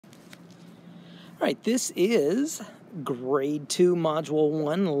All right, this is Grade 2, Module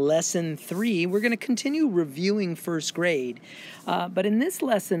 1, Lesson 3. We're going to continue reviewing first grade, but in this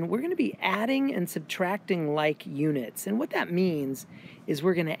lesson, we're going to be adding and subtracting like units. And what that means is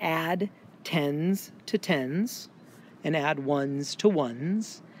we're going to add tens to tens and add ones to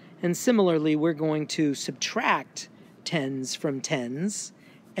ones. And similarly, we're going to subtract tens from tens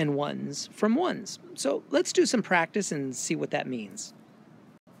and ones from ones. So let's do some practice and see what that means.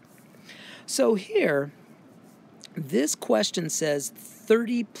 So here, this question says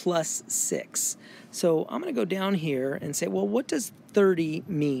 30 plus 6. So I'm going to go down here and say, well, what does 30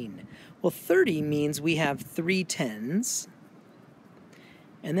 mean? Well, 30 means we have 3 tens,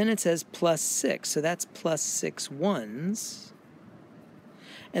 and then it says plus 6, so that's plus 6 ones.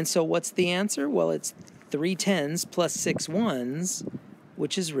 And so what's the answer? Well, it's 3 tens plus 6 ones,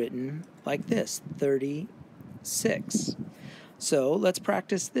 which is written like this, 36. So let's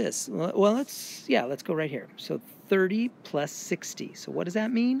practice this. Well, let's go right here. So 30 plus 60. So what does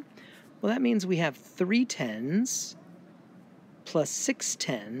that mean? Well, that means we have 3 tens plus 6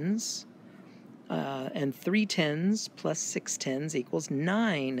 tens, and 3 tens plus 6 tens equals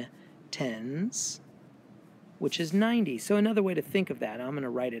 9 tens, which is 90. So another way to think of that, I'm going to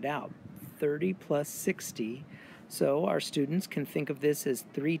write it out. 30 plus 60. So our students can think of this as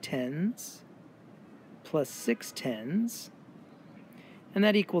 3 tens plus 6 tens, and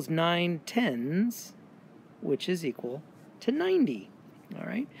that equals 9 tens, which is equal to 90. All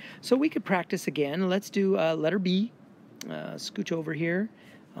right, so we could practice again. Let's do letter B. Scooch over here,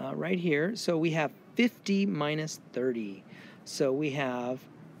 right here. So we have 50 minus 30. So we have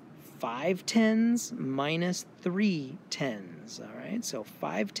 5 tens minus 3 tens. All right, so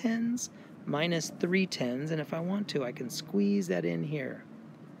 5 tens minus 3 tens. And if I want to, I can squeeze that in here.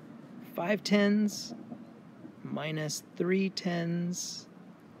 5 tens minus 3 tens,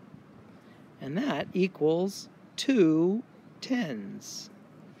 and that equals 2 tens.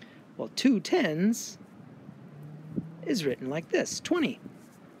 Well, 2 tens is written like this, 20.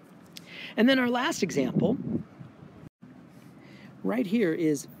 And then our last example right here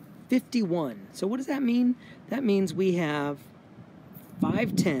is 51. So what does that mean? That means we have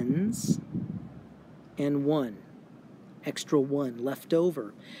 5 tens and 1, extra 1 left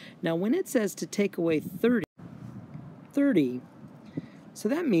over. Now when it says to take away 30, so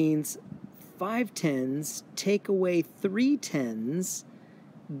that means 5 tens take away 3 tens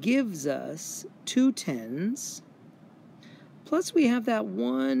gives us 2 tens, plus we have that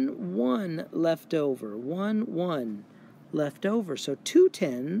 1 left over, 1 left over. So 2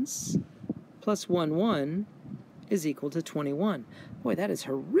 tens plus 1 is equal to 21. Boy, that is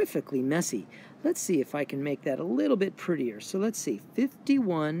horrifically messy. Let's see if I can make that a little bit prettier. So let's see,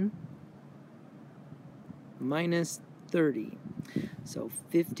 51 minus 30. So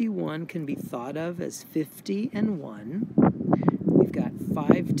 51 can be thought of as 50 and 1. We've got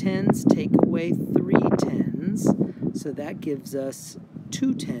 5 tens take away 3 tens, so that gives us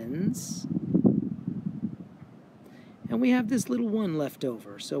 2 tens. And we have this little 1 left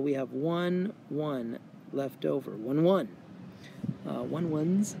over, so we have 1 left over, 1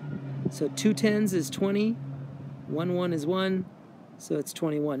 ones. So 2 tens is 20, 1 is 1, so it's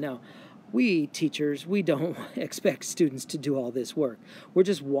 21. Now, we teachers, we don't expect students to do all this work. We're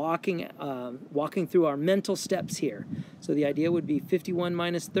just walking through our mental steps here. So the idea would be 51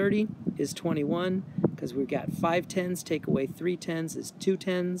 minus 30 is 21, because we've got 5 tens, take away 3 tens is 2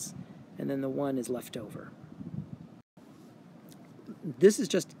 tens, and then the 1 is left over. This is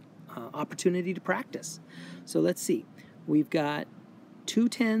just opportunity to practice. So let's see. We've got 2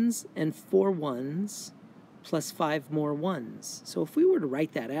 tens and 4 ones plus 5 more ones. So if we were to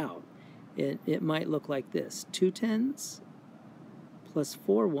write that out, it might look like this. 2 tens plus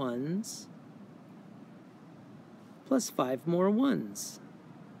 4 ones plus 5 more ones.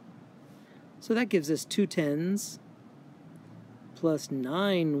 So that gives us 2 tens plus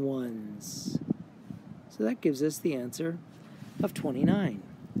 9 ones. So that gives us the answer of 29.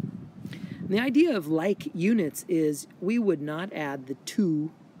 And the idea of like units is we would not add the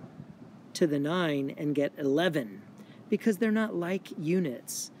 2 to the 9 and get 11 because they're not like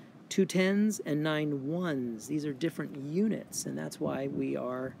units. 2 tens and 9 ones. These are different units, and that's why we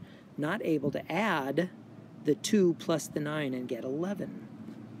are not able to add the 2 plus the 9 and get 11.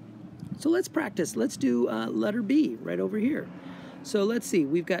 So let's practice. Let's do letter B right over here. So let's see.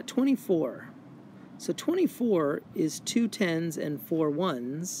 We've got 24. So 24 is 2 tens and 4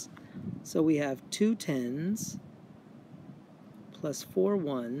 ones. So we have 2 tens plus 4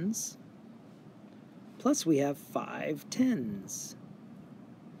 ones, plus we have 5 tens.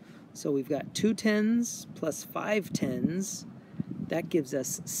 So we've got 2 tens plus 5 tens. That gives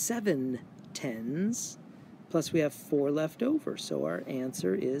us 7 tens, plus we have 4 left over, so our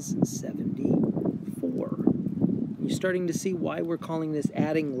answer is 74. You're starting to see why we're calling this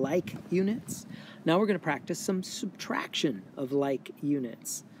adding like units. Now we're going to practice some subtraction of like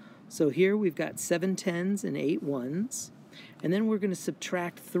units. So here we've got 7 tens and 8 ones, and then we're going to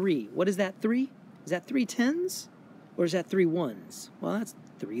subtract 3. What is that 3? Is that 3 tens? Or is that 3 ones? Well, that's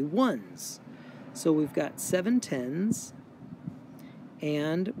 3 ones. So we've got 7 tens,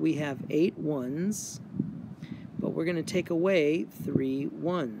 and we have 8 ones, but we're going to take away 3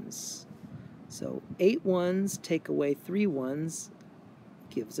 ones. So 8 ones take away 3 ones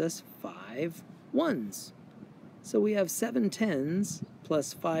gives us 5 ones. So we have 7 tens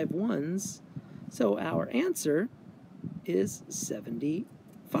plus 5 ones, so our answer is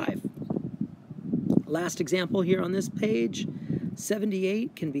 75. Last example here on this page,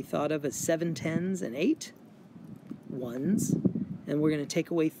 78 can be thought of as 7 tens and 8 ones, and we're going to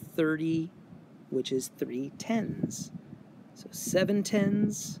take away 30, which is 3 tens. So 7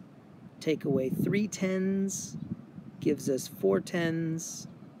 tens, take away 3 tens, gives us 4 tens,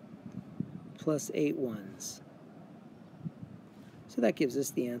 plus 8 ones. So that gives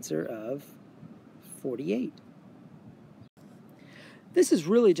us the answer of 48. This is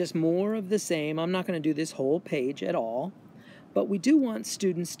really just more of the same. I'm not going to do this whole page at all, but we do want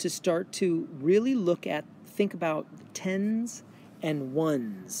students to start to really think about tens and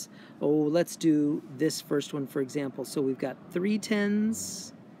ones. Oh, let's do this first one, for example. So we've got 3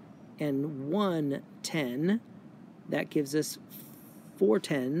 tens and 1 10. That gives us 4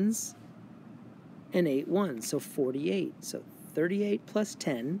 tens and 8 ones, so 48. So 38 plus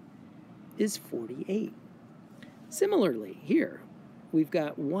 10 is 48. Similarly, here, we've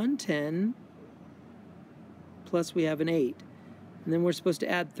got 1 10 plus we have an 8. And then we're supposed to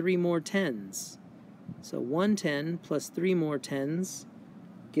add 3 more tens. So 1 10 plus 3 more tens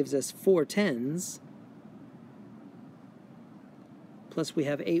gives us 4 tens. Plus we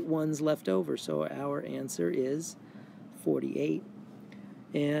have 8 ones left over, so our answer is 48.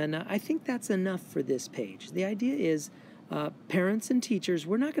 And I think that's enough for this page. The idea is parents and teachers,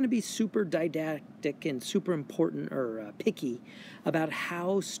 we're not going to be super didactic and super important or picky about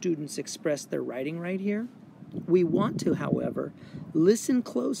how students express their writing right here. We want to, however, listen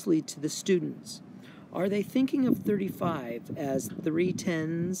closely to the students. Are they thinking of 35 as 3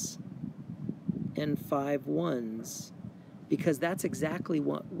 tens and 5 ones? Because that's exactly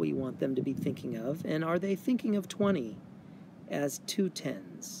what we want them to be thinking of. And are they thinking of 20 as 2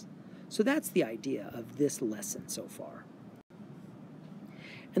 tens? So that's the idea of this lesson so far.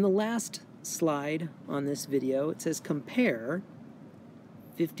 And the last slide on this video, it says compare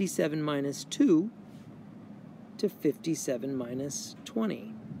 57 minus 2 to 57 minus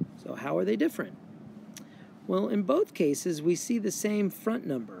 20. So how are they different? Well, in both cases, we see the same front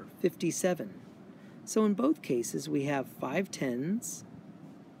number, 57. So in both cases, we have 5 tens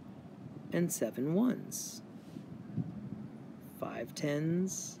and 7 ones. 5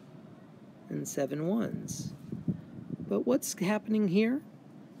 tens and 7 ones. But what's happening here?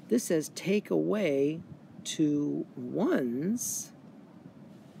 This says take away 2 ones,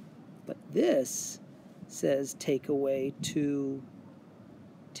 but this says take away 2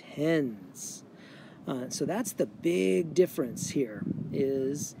 tens. So that's the big difference here.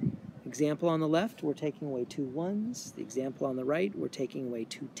 Is example on the left, we're taking away 2 ones. The example on the right, we're taking away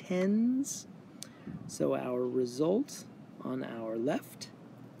 2 tens. So our result on our left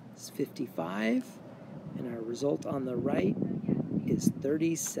is 55, and our result on the right is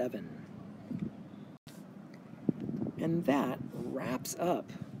 37. And that wraps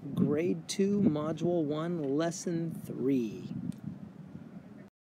up Grade 2, Module 1, Lesson 3.